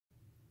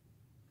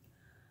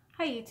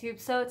Hi YouTube,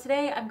 so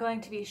today I'm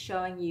going to be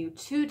showing you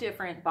two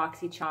different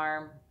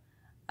Boxycharm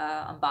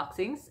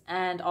unboxings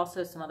and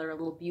also some other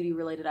little beauty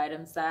related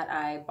items that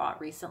I bought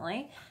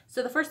recently.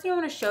 So the first thing I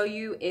want to show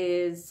you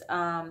is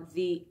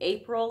the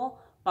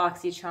April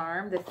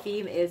Boxycharm. The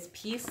theme is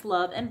Peace,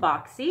 Love, and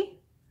Boxy.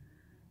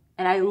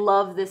 And I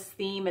love this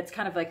theme. It's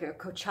kind of like a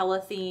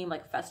Coachella theme,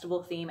 like a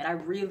festival theme, and I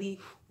really,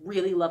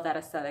 really love that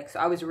aesthetic. So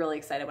I was really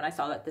excited when I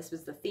saw that this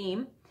was the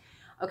theme.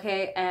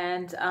 Okay,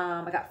 and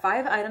I got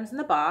 5 items in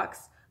the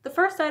box. The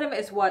first item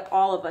is what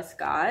all of us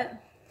got.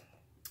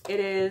 It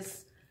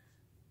is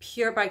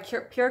Pure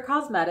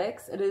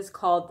Cosmetics. It is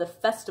called the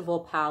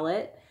Festival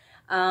Palette.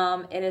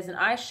 It is an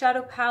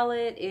eyeshadow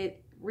palette.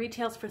 It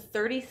retails for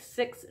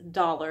 $36.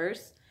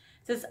 It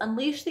says,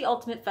 unleash the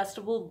ultimate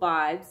festival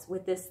vibes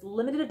with this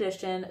limited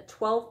edition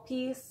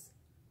 12-piece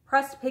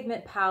pressed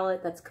pigment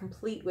palette that's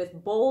complete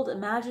with bold,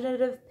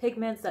 imaginative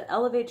pigments that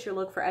elevate your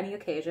look for any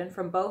occasion,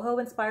 from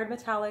boho-inspired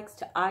metallics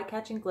to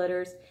eye-catching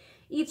glitters.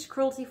 Each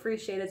cruelty-free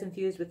shade is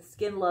infused with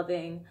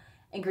skin-loving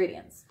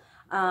ingredients.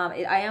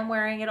 I am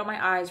wearing it on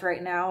my eyes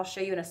right now. I'll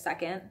show you in a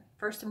second.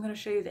 First, I'm going to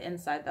show you the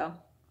inside, though.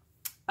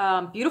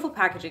 Beautiful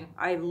packaging.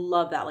 I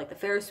love that. Like the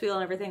Ferris wheel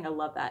and everything. I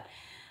love that.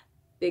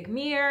 Big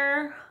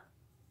mirror.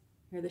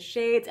 Here are the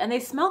shades. And they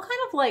smell kind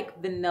of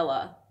like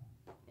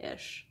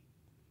vanilla-ish.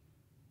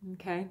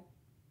 Okay.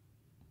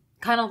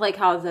 Kind of like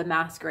how the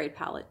Masquerade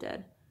palette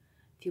did.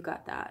 If you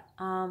got that.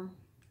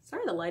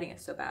 Sorry the lighting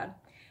is so bad.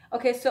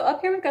 Okay, so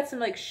up here we've got some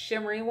like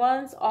shimmery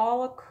ones.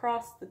 All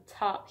across the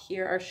top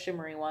here are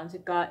shimmery ones.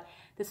 We've got,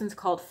 this one's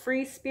called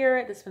Free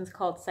Spirit. This one's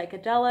called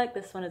Psychedelic.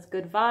 This one is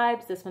Good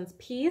Vibes. This one's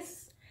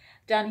Peace.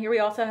 Down here we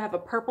also have a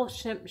purple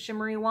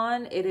shimmery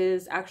one. It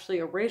is actually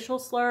a racial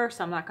slur,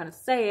 so I'm not going to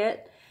say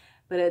it,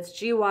 but it's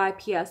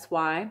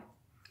GYPSY.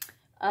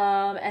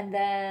 And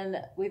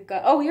then we've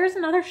got, oh, here's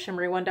another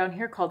shimmery one down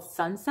here called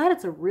Sunset.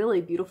 It's a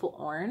really beautiful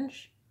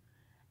orange.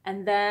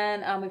 And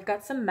then we've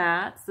got some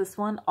mattes. This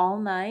one, All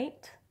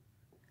Night.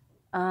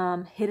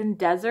 Hidden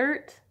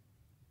Desert,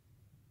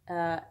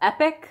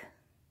 Epic,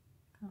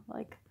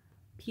 like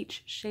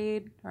peach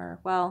shade, or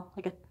well,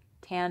 like a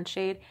tan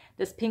shade.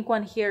 This pink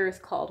one here is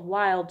called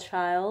Wild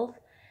Child.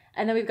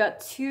 And then we've got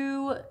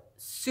 2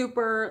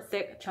 super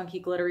thick, chunky,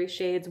 glittery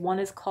shades. One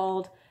is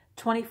called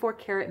 24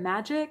 Karat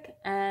Magic,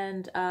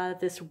 and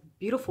this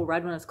beautiful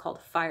red one is called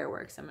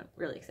Fireworks. I'm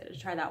really excited to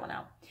try that one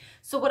out.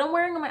 So what I'm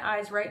wearing on my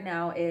eyes right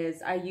now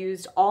is I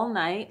used All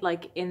Night,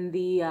 like in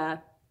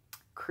the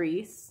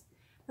crease.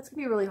 That's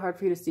gonna be really hard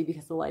for you to see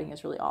because the lighting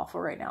is really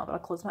awful right now, but I'll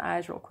close my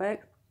eyes real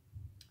quick.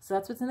 So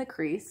that's what's in the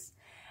crease.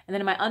 And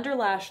then in my under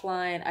lash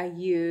line, I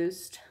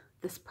used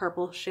this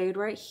purple shade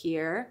right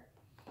here.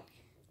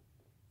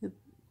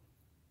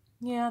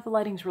 Yeah, the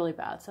lighting's really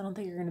bad, so I don't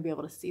think you're gonna be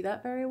able to see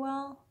that very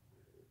well.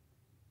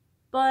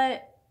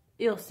 But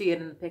you'll see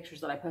it in the pictures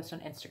that I post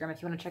on Instagram.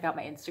 If you wanna check out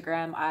my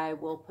Instagram, I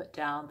will put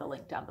down the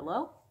link down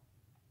below.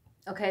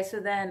 Okay, so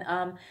then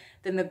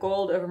the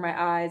gold over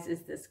my eyes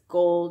is this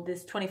gold,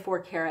 this 24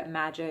 karat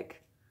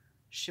magic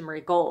shimmery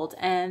gold.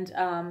 And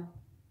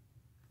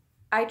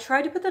I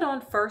tried to put that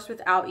on first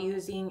without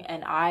using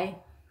an eye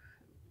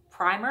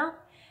primer,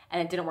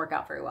 and it didn't work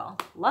out very well.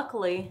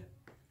 Luckily,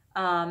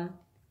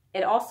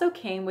 it also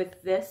came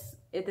with this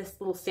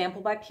little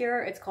sample by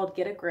Pure. It's called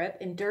Get a Grip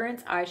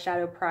Endurance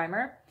Eyeshadow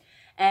Primer.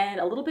 And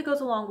a little bit goes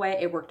a long way.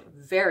 It worked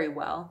very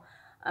well.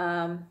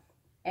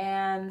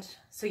 And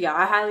so yeah,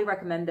 I highly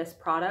recommend this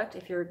product.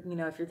 If you're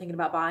thinking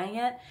about buying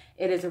it,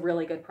 it is a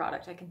really good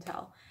product, I can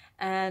tell.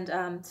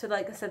 And so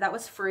like I said, that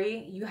was free.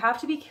 You have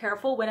to be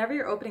careful whenever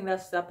you're opening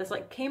this up. This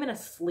like came in a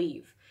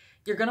sleeve.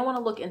 You're going to want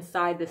to look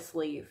inside the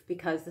sleeve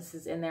because this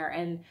is in there,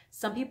 and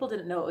some people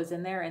didn't know it was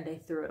in there and they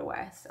threw it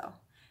away. So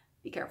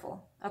be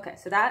careful. Okay.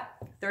 So that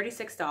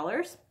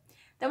 $36.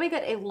 Then we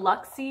get a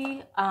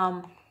Luxie,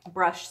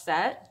 brush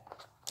set,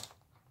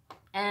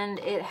 and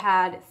it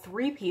had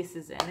 3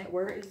 pieces in it.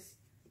 Where is,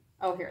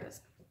 oh, here it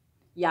is.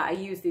 Yeah, I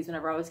used these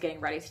whenever I was getting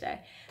ready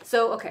today.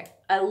 So, okay,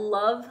 I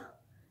love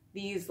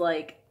these,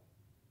 like,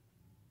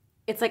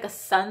 it's like a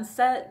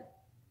sunset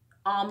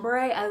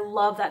ombre. I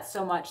love that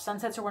so much.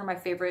 Sunsets are one of my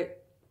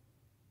favorite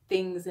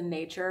things in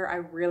nature. I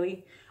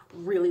really,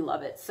 really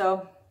love it.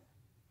 So,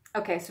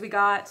 okay, so we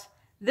got,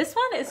 this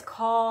one is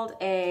called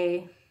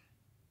a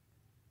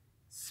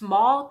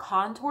small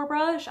contour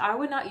brush. I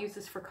would not use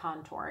this for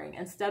contouring.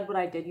 Instead, what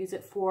I did use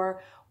it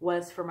for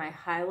was for my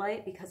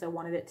highlight, because I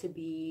wanted it to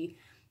be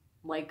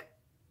like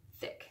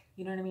thick.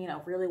 You know what I mean? I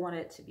really wanted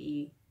it to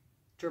be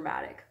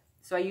dramatic.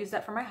 So I used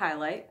that for my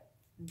highlight.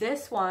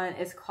 This one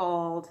is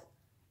called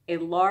a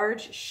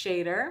large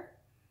shader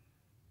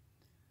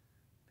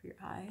for your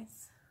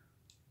eyes.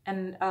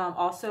 And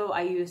also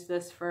I used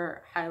this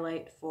for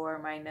highlight for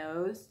my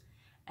nose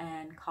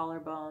and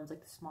collarbones,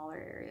 like the smaller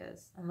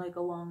areas, and like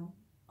along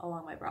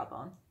my brow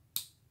bone.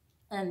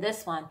 And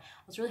this one, I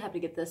was really happy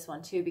to get this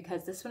one too,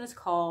 because this one is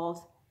called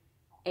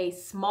a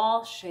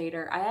small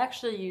shader. I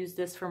actually used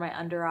this for my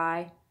under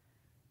eye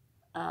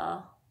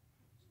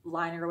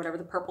liner or whatever,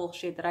 the purple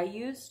shade that I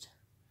used,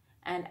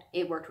 and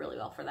it worked really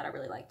well for that. I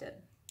really liked it.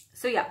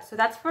 So yeah, so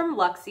that's from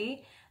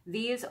Luxie.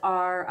 These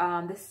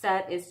are, this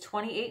set is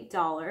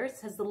 $28. It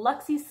says the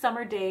Luxie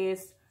Summer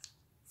Days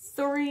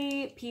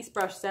 3-piece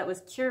brush set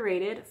was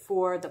curated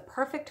for the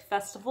perfect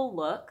festival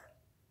look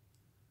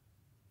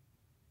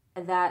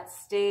that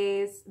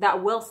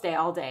will stay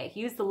all day.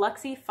 Use the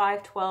Luxie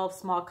 512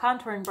 small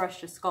contouring brush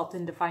to sculpt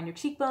and define your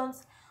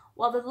cheekbones,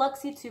 while the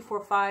Luxie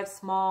 245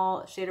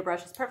 small shader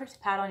brush is perfect to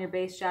pat on your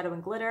base, shadow,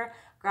 and glitter.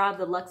 Grab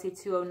the Luxie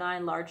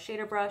 209 large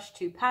shader brush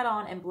to pat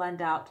on and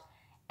blend out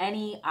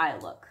any eye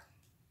look.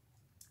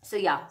 So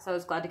yeah, so I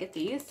was glad to get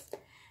these.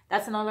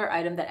 That's another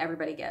item that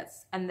everybody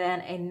gets. And then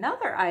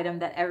another item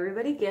that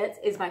everybody gets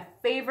is my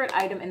favorite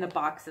item in the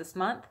box this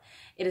month.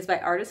 It is by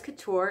Artist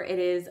Couture. It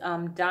is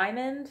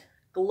Diamond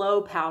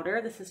Glow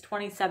Powder. This is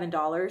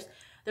 $27.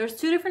 There's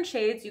 2 different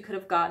shades you could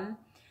have gotten.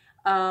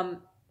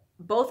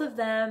 Both of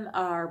them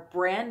are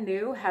brand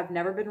new, have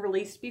never been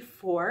released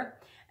before.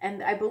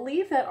 And I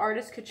believe that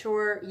Artist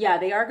Couture, yeah,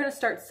 they are going to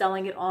start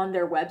selling it on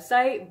their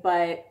website,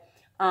 but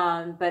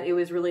it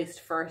was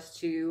released first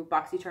to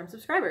Boxycharm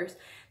subscribers.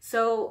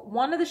 So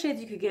one of the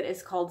shades you could get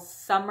is called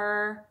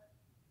Summer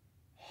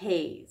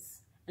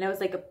Haze. And it was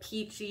like a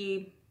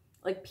peachy,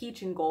 like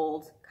peach and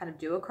gold kind of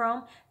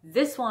duochrome.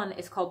 This one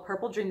is called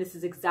Purple Dream. This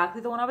is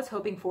exactly the one I was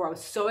hoping for. I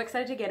was so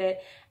excited to get it,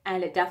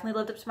 and it definitely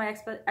lived up to my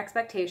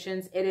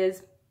expectations. It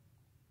is,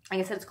 like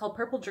I said, it's called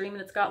Purple Dream,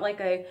 and it's got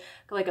like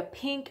a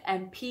pink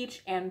and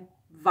peach and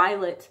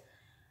violet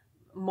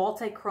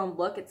multi-chrome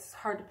look. It's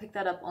hard to pick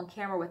that up on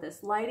camera with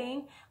this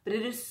lighting, but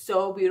it is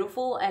so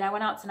beautiful. And I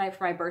went out tonight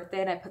for my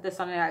birthday and I put this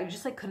on, and I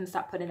just like couldn't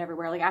stop putting it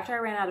everywhere. Like after I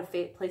ran out of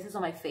places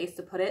on my face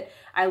to put it,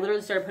 I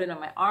literally started putting it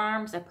on my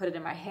arms, I put it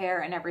in my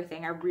hair and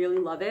everything. I really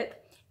love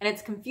it. And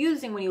it's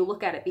confusing when you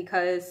look at it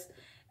because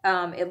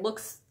it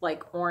looks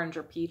like orange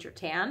or peach or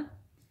tan,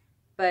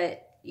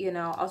 but you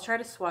know, I'll try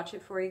to swatch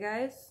it for you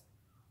guys.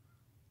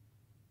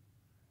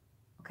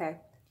 Okay,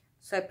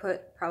 so I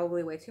put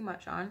probably way too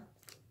much on.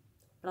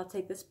 But I'll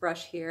take this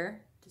brush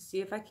here to see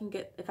if I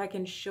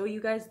can show you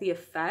guys the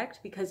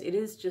effect, because it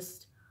is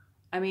just,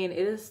 I mean,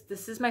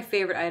 this is my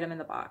favorite item in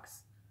the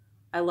box.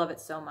 I love it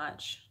so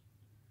much.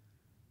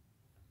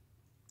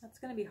 That's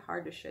gonna be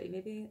hard to show you.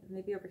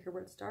 Maybe over here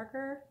where it's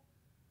darker.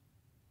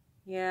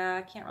 Yeah,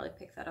 I can't really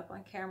pick that up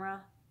on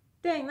camera.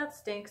 Dang, that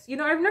stinks. You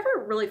know, I've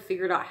never really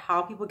figured out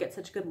how people get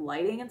such good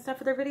lighting and stuff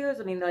for their videos.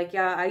 I mean, like,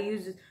 yeah,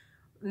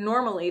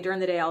 normally during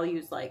the day I'll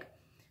use like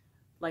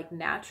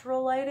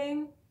natural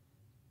lighting.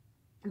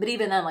 But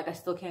even then, like, I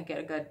still can't get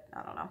a good,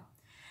 I don't know.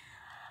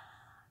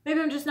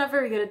 Maybe I'm just not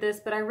very good at this,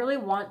 but I really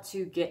want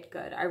to get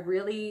good. I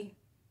really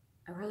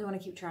want to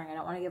keep trying. I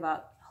don't want to give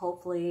up.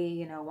 Hopefully,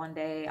 you know, one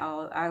day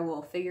I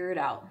will figure it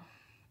out.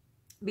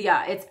 But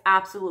yeah, it's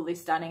absolutely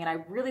stunning. And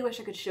I really wish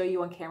I could show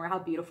you on camera how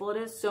beautiful it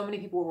is. So many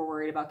people were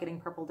worried about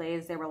getting purple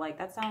days. They were like,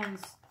 that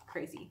sounds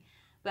crazy.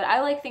 But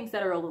I like things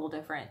that are a little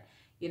different.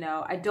 You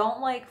know, I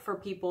don't like for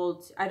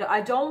people to,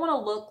 I don't want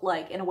to look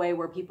like in a way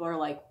where people are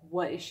like,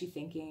 what is she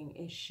thinking?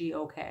 Is she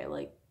okay?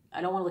 Like, I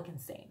don't want to look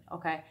insane,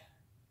 okay?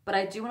 But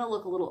I do want to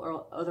look a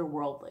little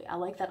otherworldly. I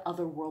like that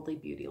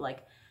otherworldly beauty, like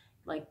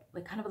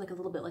kind of like a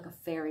little bit like a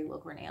fairy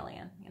look or an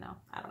alien, you know?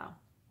 I don't know.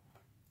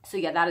 So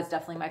yeah, that is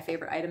definitely my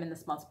favorite item in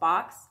this month's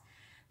box.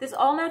 This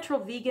all-natural,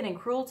 vegan, and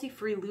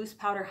cruelty-free loose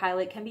powder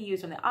highlight can be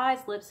used on the eyes,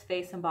 lips,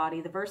 face, and body.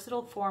 The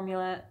versatile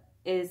formula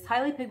is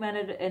highly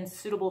pigmented and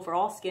suitable for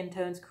all skin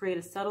tones. Create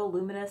a subtle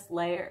luminous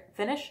layer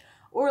finish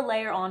or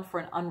layer on for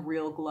an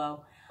unreal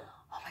glow.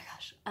 Oh my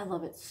gosh, I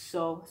love it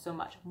so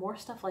much. More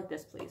stuff like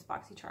this, please,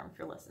 Boxycharm, if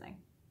you're listening.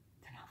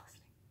 They're not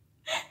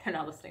listening. They're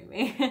not listening to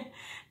me.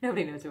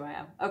 Nobody knows who I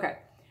am. Okay,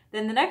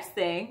 then the next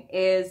thing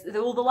is,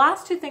 well, the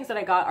last 2 things that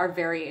I got are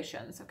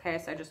variations, okay?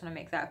 So I just want to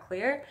make that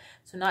clear.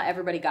 So not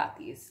everybody got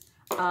these.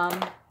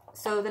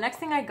 So the next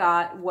thing I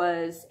got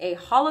was a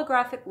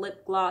holographic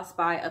lip gloss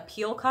by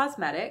Appeal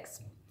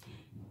Cosmetics. So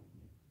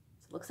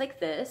it looks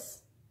like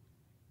this.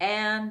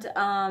 And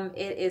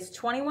it is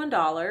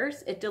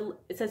 $21.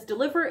 It says,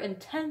 deliver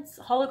intense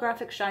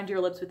holographic shine to your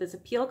lips with this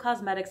Appeal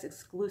Cosmetics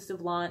exclusive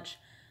launch.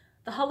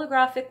 The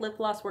holographic lip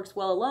gloss works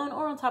well alone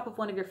or on top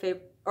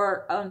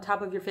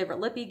of your favorite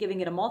lippy, giving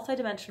it a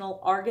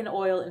multi-dimensional argan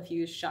oil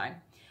infused shine.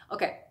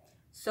 Okay,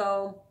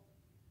 so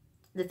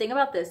the thing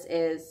about this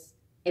is,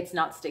 it's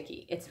not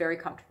sticky. It's very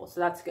comfortable, so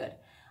that's good.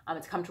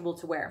 It's comfortable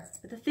to wear.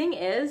 But the thing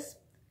is,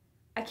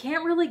 I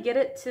can't really get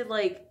it to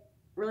like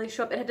really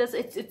show up. And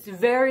it's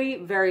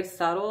very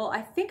subtle.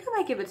 I think I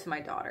might give it to my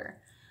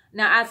daughter.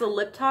 Now, as a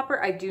lip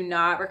topper, I do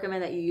not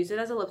recommend that you use it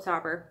as a lip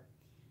topper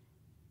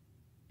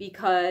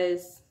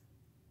because,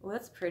 well,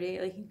 that's pretty.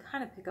 Like, you can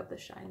kind of pick up the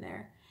shine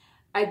there.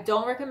 I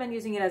don't recommend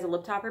using it as a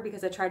lip topper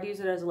because I tried to use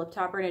it as a lip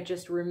topper and it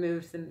just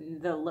removes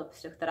the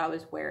lipstick that I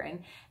was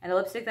wearing. And the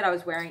lipstick that I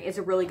was wearing is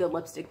a really good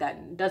lipstick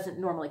that doesn't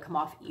normally come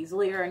off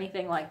easily or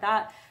anything like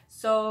that.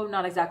 So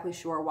not exactly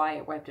sure why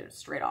it wiped it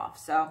straight off.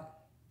 So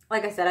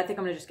like I said, I think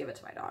I'm gonna just give it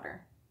to my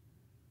daughter.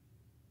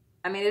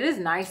 I mean, it is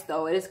nice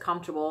though. It is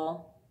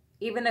comfortable.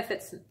 Even if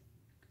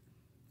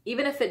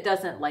it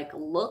doesn't like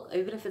look,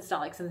 even if it's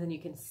not like something you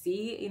can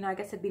see, you know, I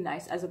guess it'd be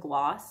nice as a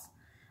gloss.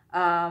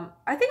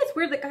 I think it's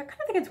weird. I kind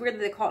of think it's weird that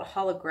they call it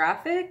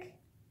holographic.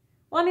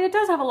 Well, I mean, it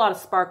does have a lot of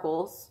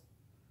sparkles.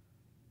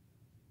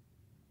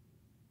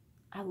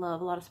 I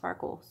love a lot of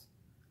sparkles.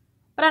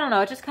 But I don't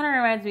know. It just kind of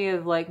reminds me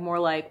of like more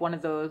like one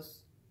of those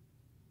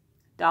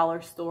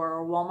dollar store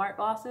or Walmart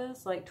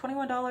glosses. Like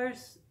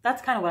 $21.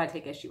 That's kind of what I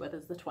take issue with,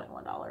 is the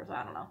 $21.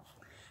 I don't know.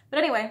 But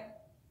anyway,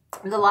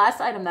 the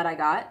last item that I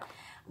got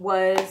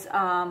was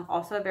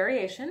also a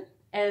variation.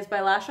 It is by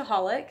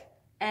Lashaholic,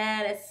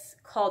 and it's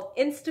called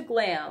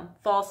Instaglam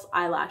False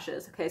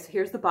Eyelashes. Okay, so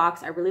here's the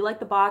box. I really like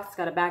the box. It's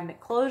got a magnet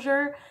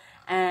closure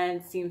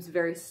and seems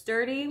very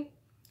sturdy.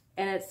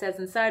 And it says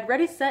inside,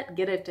 ready, set,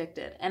 get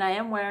addicted. And I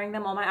am wearing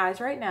them on my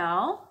eyes right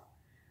now.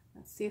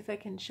 Let's see if I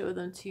can show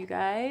them to you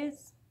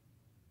guys.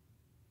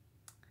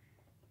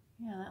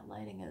 Yeah, that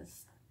lighting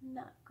is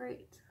not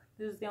great.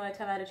 This is the only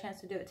time I had a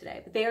chance to do it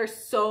today. But they are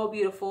so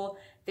beautiful.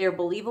 They're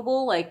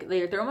believable. Like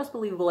they're almost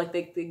believable. Like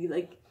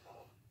like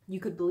you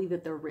could believe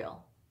that they're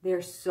real.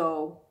 They're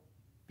so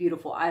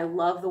beautiful. I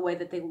love the way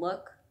that they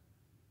look.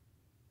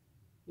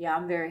 Yeah,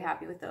 I'm very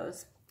happy with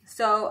those.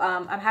 So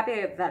I'm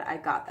happy that I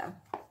got them.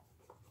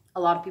 A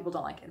lot of people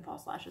don't like getting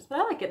false lashes, but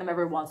I like getting them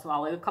every once in a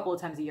while, like a couple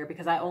of times a year,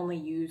 because I only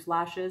use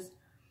lashes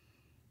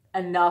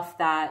enough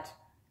that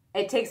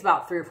it takes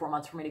about 3 or 4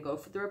 months for me to go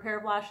through a pair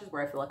of lashes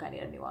where I feel like I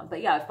need a new one.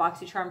 But yeah, if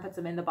Boxycharm puts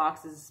them in the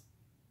boxes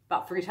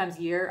about 3 times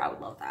a year, I would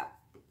love that.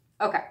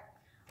 Okay,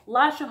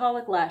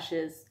 Lashaholic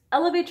lashes.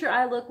 Elevate your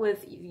eye look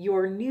with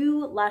your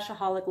new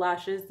Lashaholic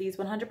lashes. These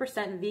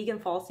 100% vegan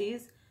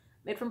falsies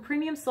made from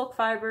premium silk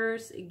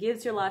fibers. It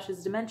gives your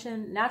lashes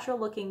dimension, natural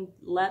looking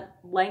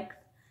length,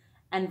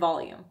 and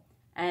volume.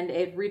 And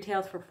it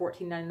retails for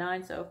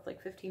 $14.99, so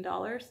like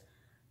 $15.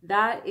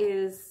 That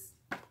is,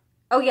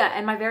 oh yeah,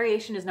 and my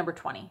variation is number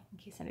 20, in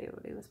case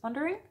anybody was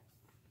wondering.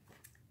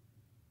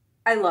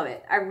 I love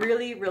it. I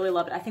really, really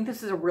love it. I think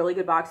this is a really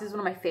good box. This is one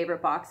of my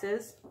favorite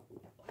boxes.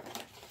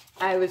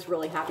 I was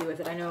really happy with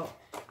it. I know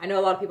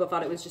a lot of people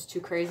thought it was just too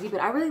crazy, but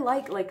I really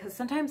like, because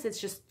sometimes it's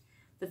just,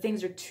 the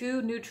things are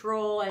too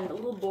neutral and a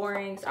little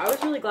boring. So I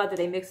was really glad that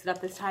they mixed it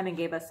up this time and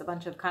gave us a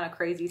bunch of kind of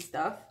crazy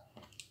stuff.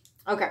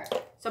 Okay,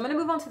 so I'm going to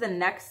move on to the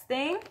next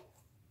thing,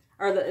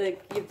 or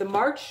the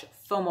March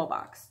F.O.M.O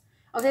box.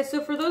 Okay,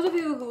 so for those of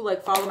you who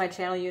like follow my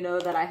channel, you know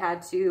that I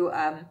had to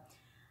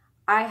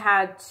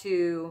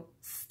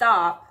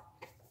stop.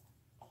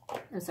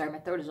 I'm sorry, my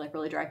throat is like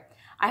really dry.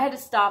 I had to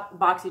stop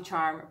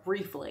Boxycharm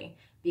briefly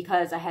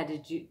because I had to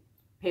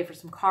pay for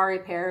some car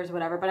repairs or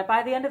whatever. But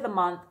by the end of the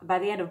month, by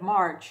the end of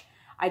March,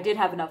 I did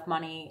have enough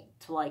money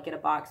to like get a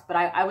box. But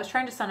I was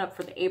trying to sign up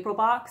for the April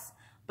box,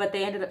 but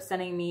they ended up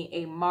sending me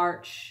a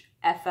March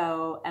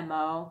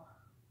F.O.M.O,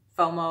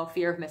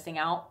 fear of missing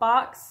out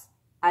box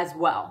as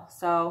well.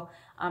 So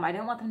I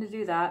didn't want them to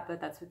do that, but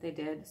that's what they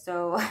did.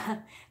 So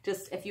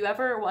just if you're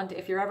ever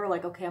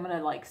like, okay, I'm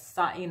gonna like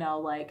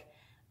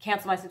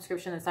cancel my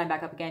subscription and sign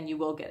back up again, you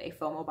will get a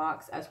F.O.M.O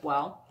box as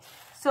well.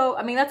 So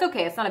I mean, that's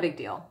okay. It's not a big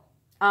deal.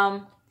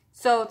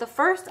 So the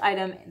first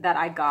item that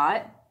I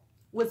got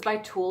was by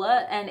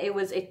Tula, and it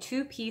was a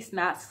 2-piece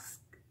mask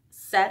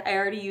set. I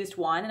already used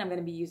one, and I'm going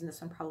to be using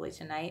this one probably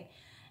tonight.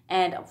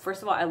 And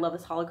first of all, I love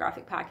this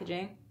holographic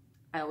packaging.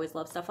 I always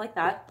love stuff like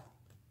that.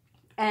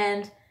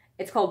 And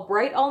it's called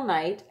Bright All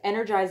Night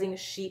Energizing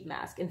Sheet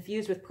Mask,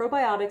 infused with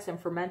probiotics and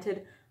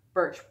fermented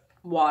birch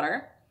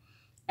water.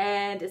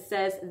 And it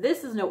says,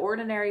 this is no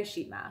ordinary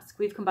sheet mask.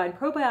 We've combined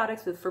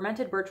probiotics with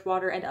fermented birch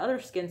water and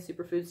other skin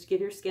superfoods to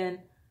give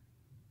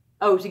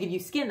you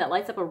skin that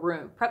lights up a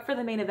room. Prep for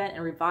the main event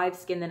and revive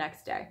skin the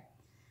next day.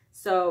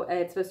 So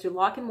it's supposed to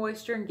lock in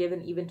moisture and give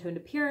an even-toned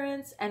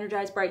appearance,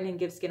 energize, brighten, and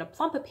give skin a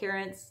plump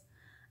appearance.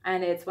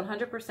 And it's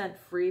 100%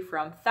 free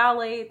from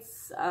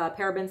phthalates,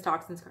 parabens,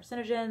 toxins,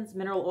 carcinogens,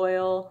 mineral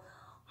oil,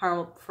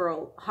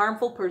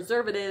 harmful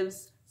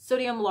preservatives,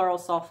 sodium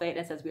lauryl sulfate, and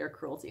it says we are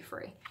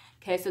cruelty-free.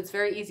 Okay, so it's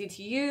very easy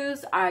to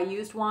use. I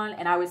used one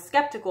and I was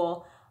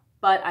skeptical,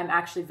 but I'm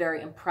actually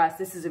very impressed.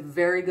 This is a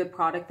very good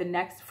product.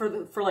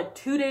 For like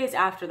 2 days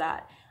after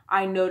that,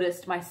 I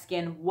noticed my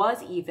skin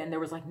was even.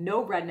 There was like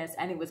no redness,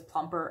 and it was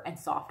plumper and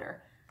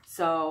softer.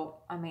 So,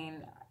 I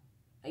mean,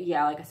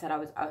 yeah, like I said, I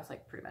was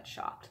like pretty much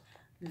shocked.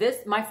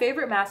 My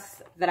favorite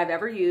masks that I've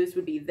ever used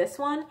would be this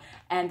one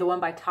and the one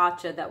by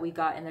Tatcha that we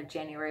got in their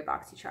January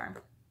Boxycharm.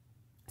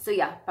 So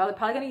yeah,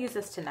 probably gonna use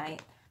this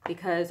tonight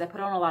because I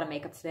put on a lot of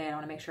makeup today. I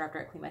want to make sure after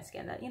I clean my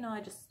skin that,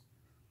 I just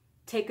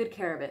take good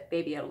care of it,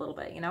 baby it a little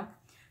bit,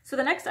 So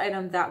the next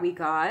item that we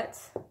got,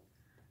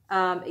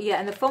 yeah,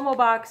 in the F.O.M.O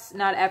box,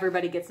 not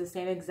everybody gets the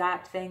same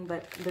exact thing,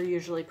 but they're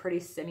usually pretty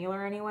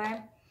similar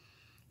anyway.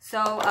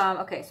 So,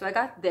 okay, so I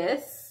got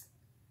this.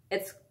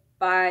 It's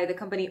by the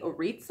company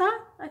Oritza,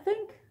 I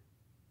think.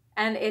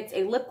 And it's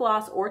a lip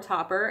gloss or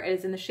topper. It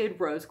is in the shade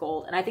Rose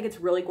Gold, and I think it's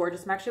really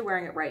gorgeous. I'm actually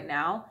wearing it right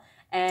now,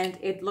 and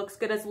it looks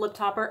good as a lip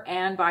topper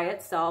and by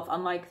itself,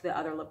 unlike the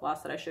other lip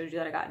gloss that I showed you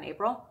that I got in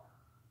April.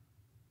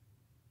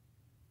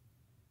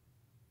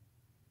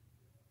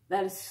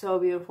 That is so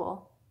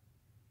beautiful.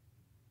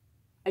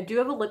 I do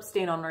have a lip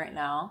stain on right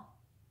now,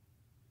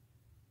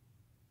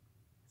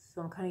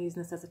 so I'm kind of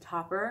using this as a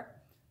topper.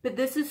 But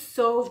this is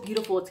so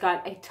beautiful. It's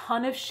got a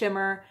ton of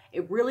shimmer.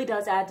 It really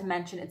does add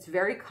dimension. It's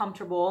very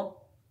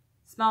comfortable.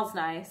 Smells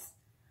nice.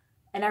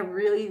 And I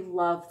really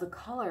love the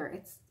color.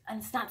 And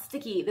it's not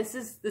sticky. This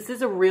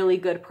is a really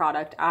good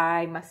product.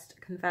 I must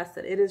confess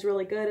that it is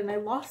really good. And I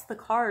lost the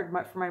card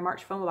for my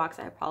March F.O.M.O box.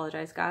 I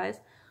apologize, guys.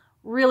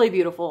 Really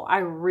beautiful. I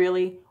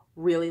really,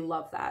 really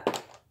love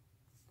that.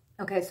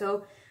 Okay,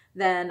 so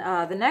then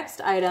the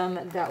next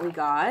item that we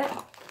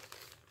got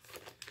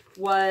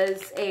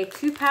was a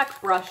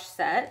 2-pack brush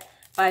set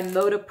by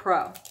Moda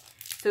Pro.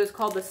 So it's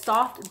called the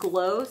Soft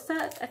Glow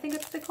set. I think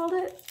that's what they called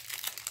it.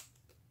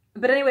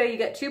 But anyway, you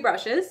get 2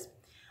 brushes.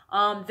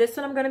 This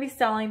one I'm going to be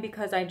selling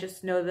because I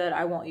just know that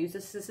I won't use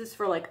this. This is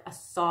for like a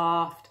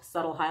soft,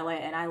 subtle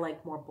highlight, and I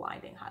like more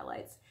blinding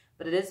highlights.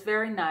 But it is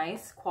very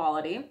nice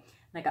quality.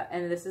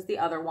 And this is the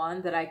other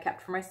one that I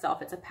kept for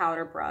myself. It's a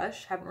powder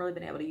brush. Haven't really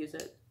been able to use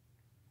it.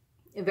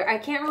 I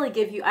can't really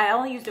give you, I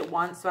only used it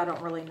once, so I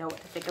don't really know what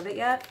to think of it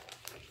yet.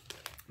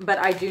 But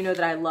I do know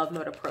that I love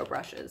Moda Pro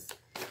brushes.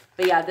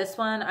 But yeah, this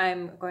one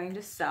I'm going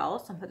to sell.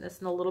 So I'm putting this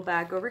in a little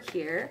bag over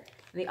here.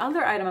 And the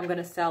other item I'm going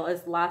to sell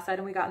is the last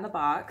item we got in the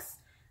box.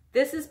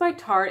 This is by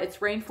Tarte. It's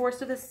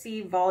Rainforest of the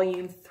Sea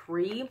Volume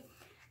 3.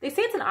 They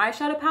say it's an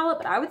eyeshadow palette,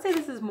 but I would say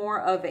this is more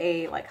of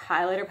a like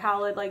highlighter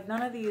palette. Like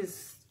none of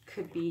these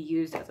could be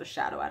used as a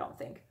shadow, I don't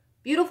think.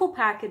 Beautiful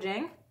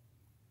packaging.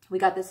 We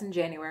got this in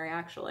January,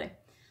 actually.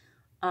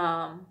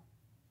 But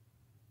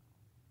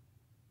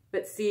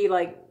see,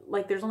 like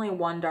there's only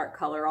one dark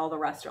color. All the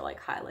rest are like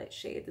highlight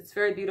shades. It's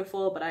very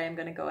beautiful, but I am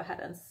going to go ahead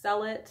and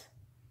sell it.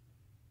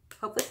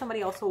 Hopefully somebody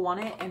else will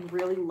want it and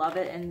really love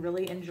it and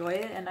really enjoy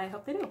it, and I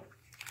hope they do.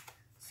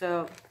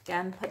 So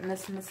again, putting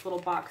this in this little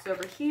box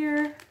over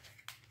here.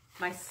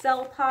 My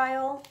sell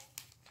pile.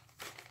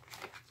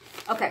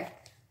 Okay.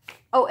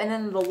 Oh, and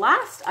then the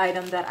last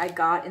item that I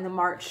got in the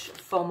March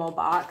F.O.M.O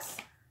box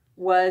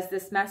was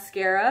this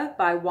mascara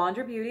by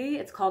Wander Beauty.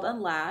 It's called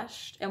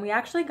Unlashed. And we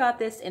actually got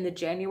this in the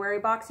January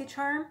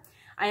Boxycharm.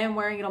 I am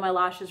wearing it on my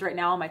lashes right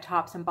now on my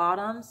tops and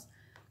bottoms.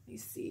 Let me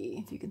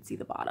see if you can see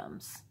the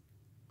bottoms.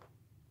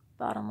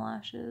 Bottom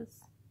lashes.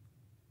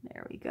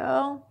 There we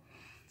go.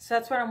 So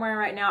that's what I'm wearing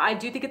right now. I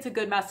do think it's a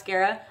good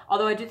mascara,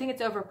 although I do think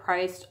it's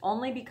overpriced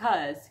only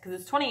because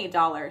it's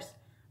 $28.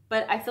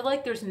 But I feel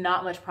like there's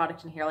not much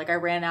product in here. Like I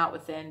ran out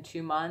within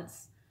 2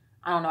 months.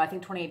 I don't know. I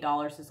think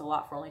 $28 is a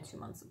lot for only 2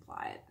 months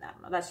supply. I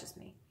don't know. That's just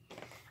me.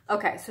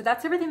 Okay, so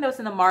that's everything that was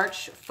in the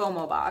March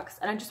F.O.M.O box.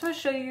 And I just want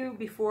to show you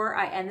before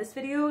I end this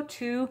video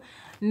 2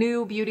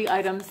 new beauty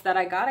items that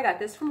I got. I got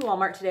this from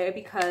Walmart today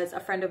because a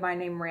friend of mine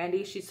named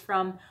Randy, she's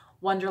from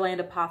Wonderland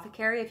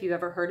Apothecary. If you've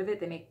ever heard of it,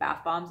 they make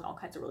bath bombs and all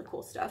kinds of really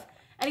cool stuff.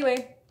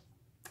 Anyway,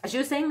 she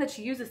was saying that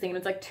she used this thing and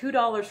it's like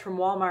 $2 from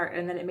Walmart,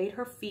 and then it made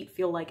her feet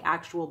feel like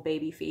actual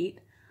baby feet.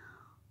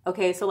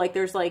 Okay, so like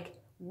there's like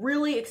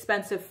really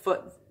expensive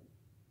foot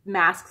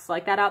masks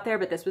like that out there,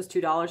 but this was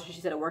 $2 and she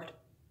said it worked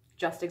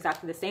just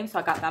exactly the same. So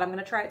I got that. I'm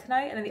going to try it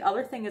tonight. And then the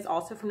other thing is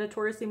also from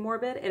Notoriously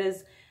Morbid. It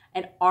is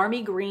an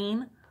army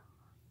green,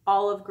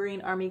 olive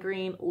green, army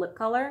green lip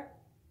color.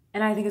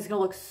 And I think it's going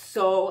to look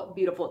so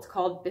beautiful. It's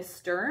called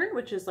Bistern,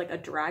 which is like a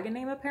dragon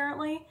name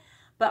apparently.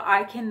 But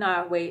I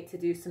cannot wait to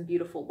do some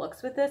beautiful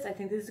looks with this. I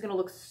think this is going to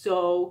look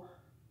so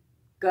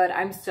good.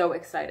 I'm so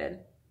excited.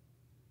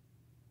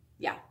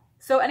 Yeah.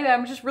 So anyway,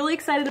 I'm just really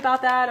excited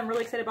about that. I'm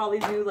really excited about all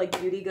these new like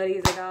beauty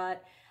goodies I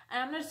got.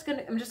 And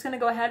I'm just gonna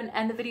go ahead and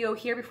end the video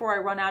here before I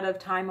run out of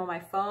time on my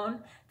phone.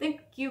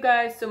 Thank you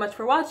guys so much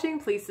for watching.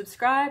 Please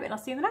subscribe, and I'll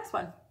see you in the next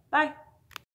one. Bye.